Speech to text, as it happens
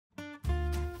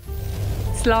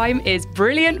slime is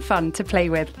brilliant fun to play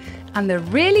with, and the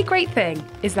really great thing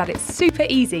is that it's super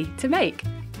easy to make.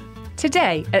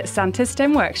 Today at Santa's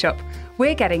STEM Workshop,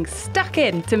 we're getting stuck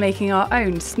into making our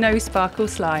own snow sparkle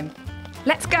slime.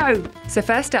 Let's go! So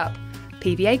first up,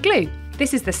 PVA glue.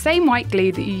 This is the same white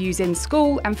glue that you use in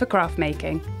school and for craft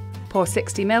making. Pour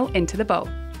 60 ml into the bowl.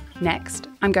 Next,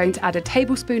 I'm going to add a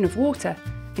tablespoon of water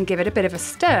and give it a bit of a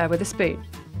stir with a spoon.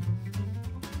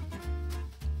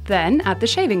 Then add the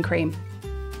shaving cream.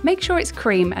 Make sure it's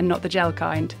cream and not the gel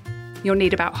kind. You'll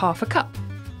need about half a cup.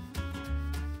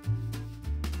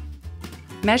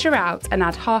 Measure out and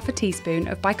add half a teaspoon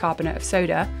of bicarbonate of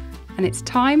soda, and it's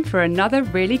time for another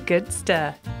really good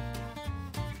stir.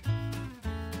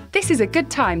 This is a good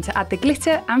time to add the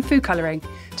glitter and food colouring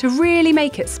to really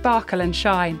make it sparkle and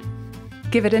shine.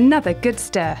 Give it another good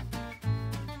stir.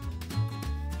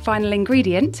 Final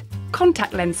ingredient,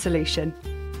 contact lens solution.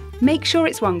 Make sure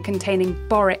it's one containing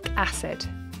boric acid.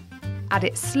 Add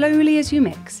it slowly as you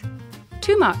mix.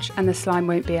 Too much and the slime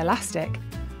won't be elastic.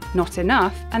 Not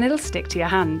enough and it'll stick to your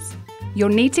hands. You'll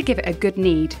need to give it a good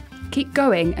knead. Keep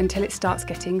going until it starts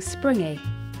getting springy.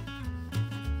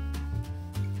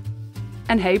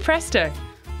 And hey presto,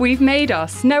 we've made our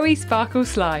snowy sparkle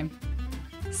slime.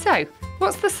 So,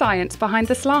 what's the science behind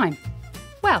the slime?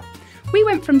 Well, we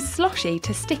went from sloshy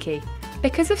to sticky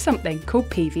because of something called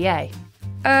PVA.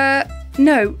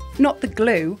 No, not the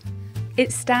glue.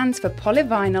 It stands for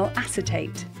polyvinyl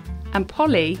acetate. And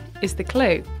poly is the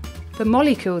clue. The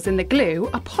molecules in the glue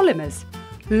are polymers,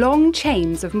 long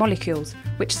chains of molecules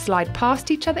which slide past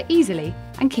each other easily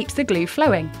and keeps the glue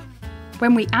flowing.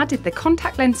 When we added the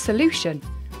contact lens solution,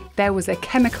 there was a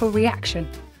chemical reaction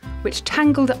which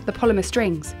tangled up the polymer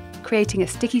strings, creating a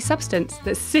sticky substance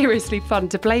that's seriously fun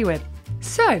to play with.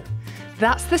 So,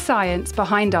 that's the science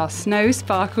behind our snow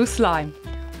sparkle slime.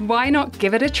 Why not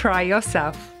give it a try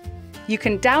yourself? You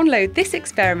can download this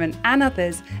experiment and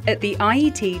others at the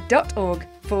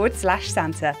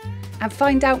iet.org/Santa and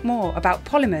find out more about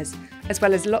polymers as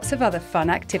well as lots of other fun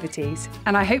activities.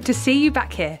 And I hope to see you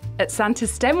back here at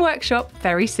Santa's STEM Workshop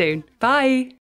very soon. Bye!